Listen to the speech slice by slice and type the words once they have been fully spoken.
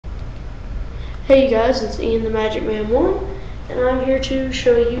Hey you guys, it's Ian the Magic Man 1, and I'm here to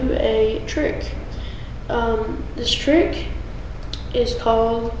show you a trick. This trick is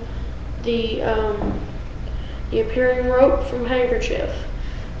called the appearing rope from handkerchief.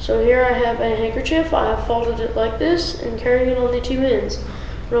 So here I have a handkerchief. I have folded it like this and carrying it on the two ends.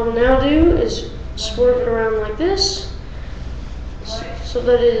 What I will now do is swerve it around like this so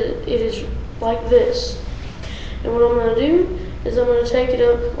that it is like this. And what I'm going to do is I'm going to take it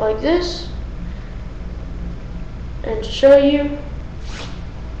up like this and to show you,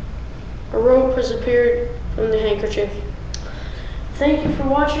 a rope has appeared from the handkerchief. Thank you for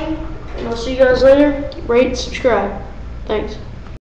watching, and I'll see you guys later. Rate, subscribe. Thanks.